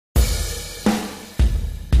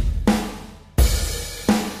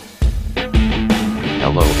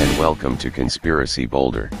and welcome to Conspiracy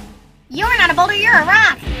Boulder. You're not a boulder, you're a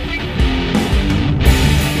rock!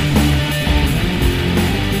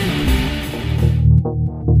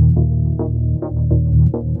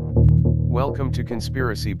 Welcome to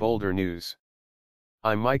Conspiracy Boulder News.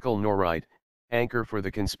 I'm Michael Norride, anchor for the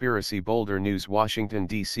Conspiracy Boulder News Washington,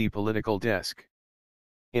 D.C. political desk.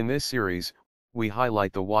 In this series, we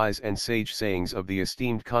highlight the wise and sage sayings of the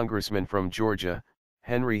esteemed Congressman from Georgia,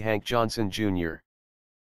 Hank Johnson, Jr.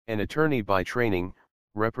 An attorney by training,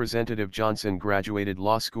 Representative Johnson graduated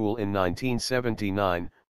law school in 1979,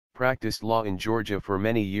 practiced law in Georgia for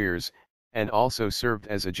many years, and also served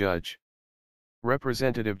as a judge.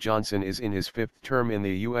 Representative Johnson is in his fifth term in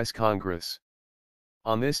the U.S. Congress.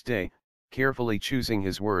 On this day, carefully choosing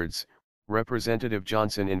his words, Representative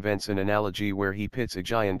Johnson invents an analogy where he pits a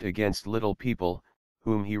giant against little people,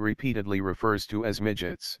 whom he repeatedly refers to as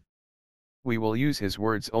midgets. We will use his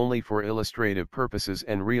words only for illustrative purposes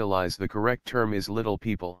and realize the correct term is little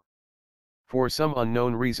people. For some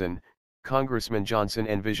unknown reason, Congressman Johnson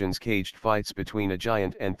envisions caged fights between a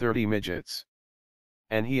giant and 30 midgets.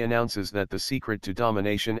 And he announces that the secret to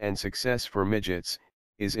domination and success for midgets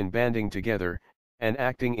is in banding together and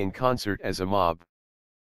acting in concert as a mob.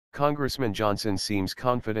 Congressman Johnson seems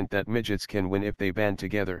confident that midgets can win if they band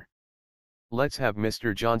together. Let's have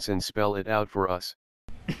Mr. Johnson spell it out for us.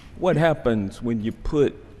 What happens when you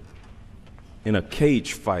put in a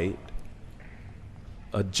cage fight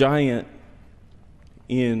a giant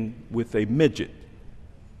in with a midget?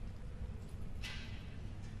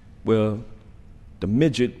 Well, the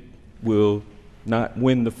midget will not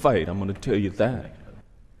win the fight, I'm going to tell you that.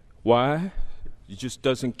 Why? It just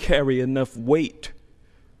doesn't carry enough weight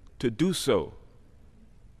to do so.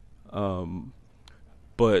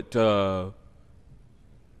 But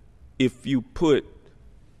if you put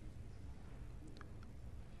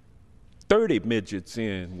 30 midgets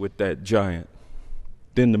in with that giant,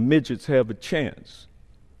 then the midgets have a chance.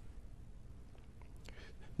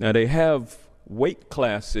 Now they have weight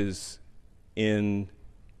classes in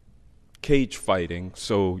cage fighting,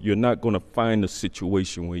 so you're not going to find a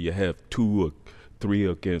situation where you have 2 or 3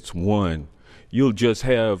 against 1. You'll just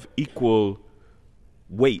have equal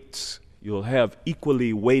weights. You'll have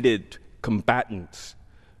equally weighted combatants,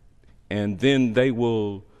 and then they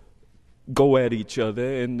will go at each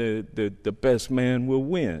other, and the best man will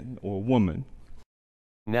win, or woman.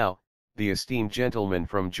 Now, the esteemed gentleman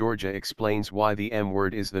from Georgia explains why the M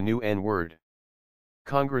word is the new N word.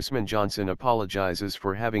 Congressman Johnson apologizes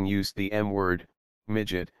for having used the M word,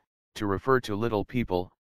 midget, to refer to little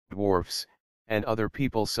people, dwarfs, and other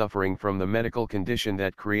people suffering from the medical condition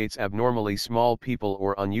that creates abnormally small people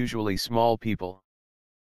or unusually small people.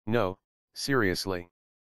 No, seriously.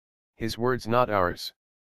 His words, not ours.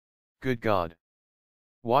 Good God.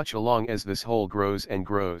 Watch along as this hole grows and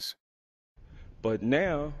grows. But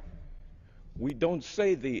now, we don't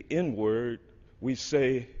say the N word, we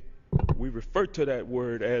refer to that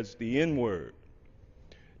word as the N word.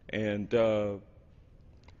 And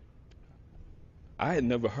I had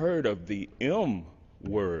never heard of the M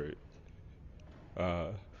word,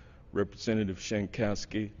 Representative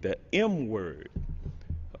Shankowski, the M word.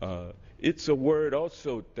 It's a word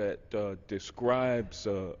also that describes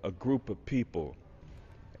a group of people.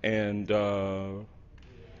 And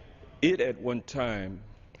it at one time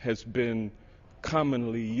has been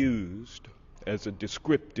commonly used as a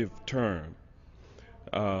descriptive term.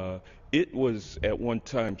 It was at one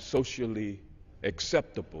time socially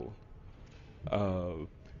acceptable.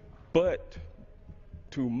 But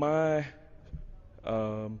to my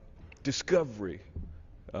discovery,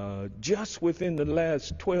 just within the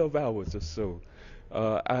last 12 hours or so,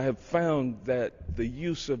 I have found that the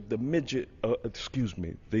use of the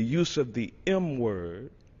the use of the M word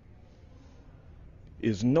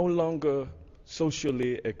is no longer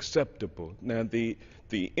socially acceptable. Now, the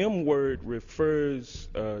M word refers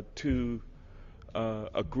to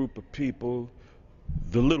a group of people,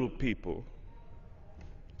 the little people.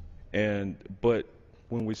 But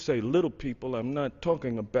when we say little people, I'm not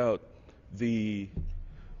talking about the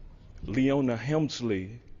Leona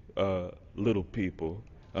Helmsley little people.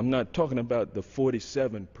 I'm not talking about the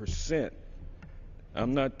 47%.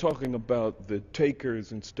 I'm not talking about the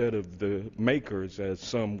takers instead of the makers, as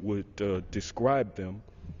some would describe them.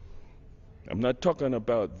 I'm not talking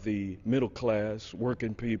about the middle class,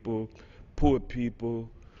 working people,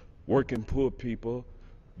 working poor people.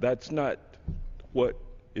 That's not what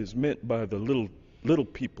is meant by the little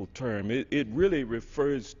people term. It really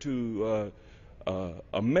refers to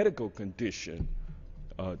a medical condition.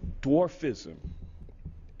 Dwarfism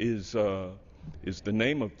is the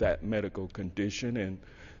name of that medical condition, and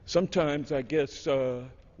sometimes I guess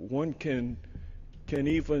one can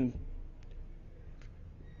even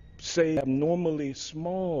say abnormally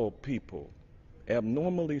small people,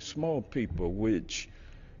 which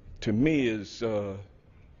to me is,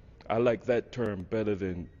 I like that term better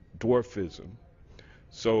than dwarfism.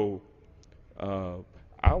 So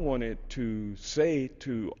I wanted to say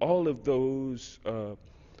to all of those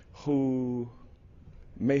who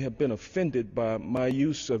may have been offended by my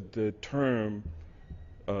use of the term,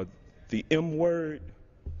 the M word,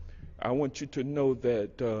 I want you to know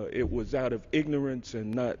that it was out of ignorance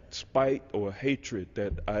and not spite or hatred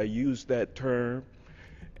that I used that term,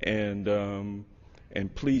 and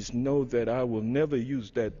please know that I will never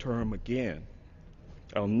use that term again.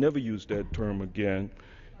 I'll never use that term again.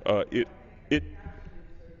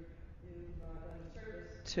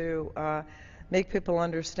 To make people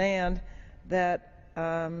understand that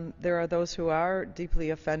there are those who are deeply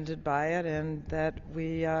offended by it, and that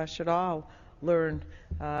we should all learn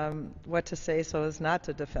what to say so as not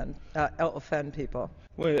to offend people.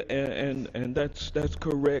 Well, and that's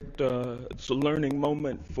correct. It's a learning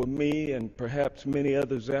moment for me and perhaps many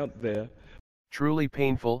others out there. Truly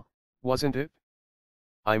painful, wasn't it?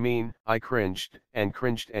 I mean, I cringed, and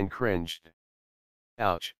cringed, and cringed.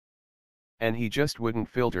 Ouch. And he just wouldn't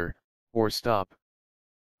filter, or stop.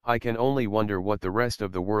 I can only wonder what the rest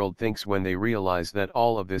of the world thinks when they realize that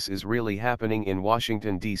all of this is really happening in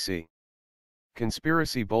Washington, D.C.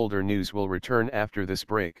 Conspiracy Boulder News will return after this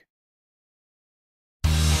break.